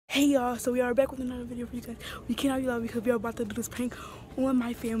Hey y'all, so we are back with another video for you guys. We cannot be loud because we are about to do this prank on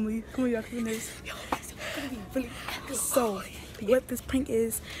my family. Come on y'all, come on this. So what this prank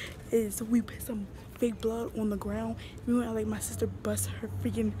is we put some fake blood on the ground. We want to like my sister bust her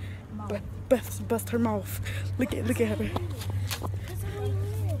freaking bust her mouth. Look at her.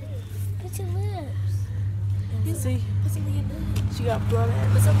 Put your lips. You see? Put some on your lips. She got blood.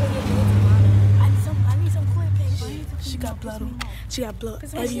 Put some on your lips. I need some clear paper. She got blood on. She got blood.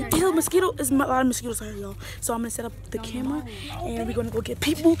 There's a mosquito. There's a lot of mosquitoes out here, y'all. So I'm gonna set up the camera and we're gonna go get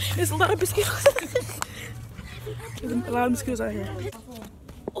people. There's a lot of mosquitoes. There's a lot of mosquitoes out here.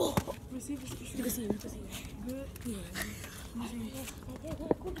 Oh, you can see. Good. Yeah.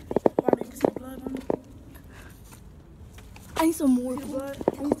 I need some more blood.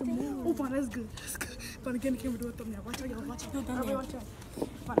 I need some more. Oh, fine, that's good. That's good. Fine, get in the camera, do a thumbnail. Watch out, y'all. Watch out. Everybody watch out.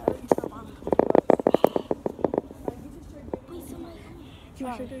 Fine,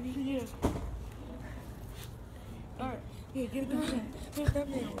 yeah. Alright, yeah, get it done.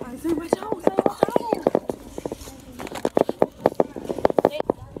 Alright, say watch out,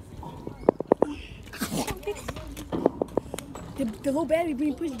 The little battery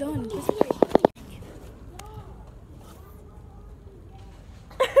being pushed done.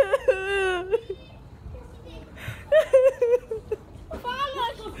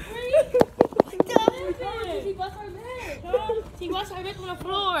 He washed her back on the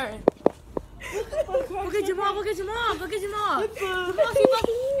floor. Look at your mom. Look at your mom.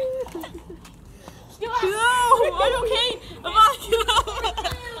 Yo, are you okay?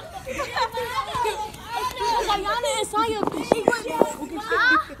 Diana and Saya.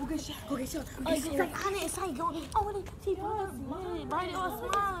 Go get shot. Diana and Saya going. Oh, she was smiling. Right, it was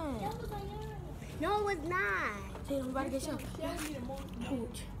smiling. No, it was not. Say, we about to get shot.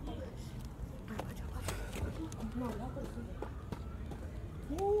 Ouch.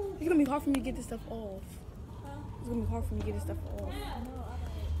 It's gonna be hard for me to get this stuff off. It's gonna be hard for me to get this stuff off.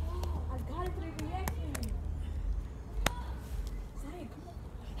 I got it for the reaction.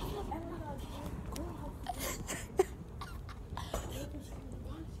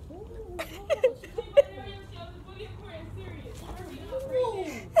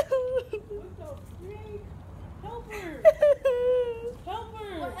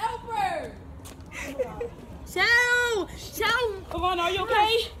 Ivana, are you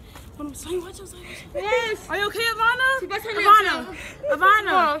okay? Yes. Are you okay, Ivana?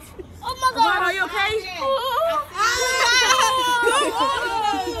 Ivana. Oh my God. Ivana, are you okay?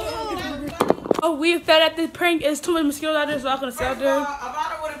 Oh, we fed at this prank. It's too many mosquitoes out there, so I'm gonna stay out there.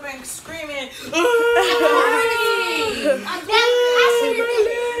 Ivana would have been screaming.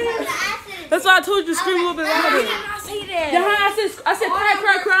 That's why I told you to scream a little bit louder. I did not say that. Yeah, I said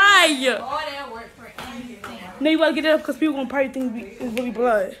cry. All that work for anything. Now you gotta get it up because people gonna probably think it's really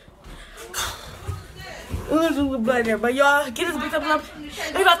blood. It's really blood there, but y'all get this big thumbs up.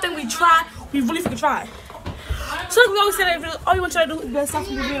 If y'all think we tried, we really freaking tried. So like we always say that all you want to try to do is best stuff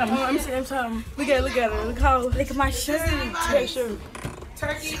from the beginning. Let me see every time. Look at her. Look at my shirt.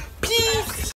 Turkey. Peace.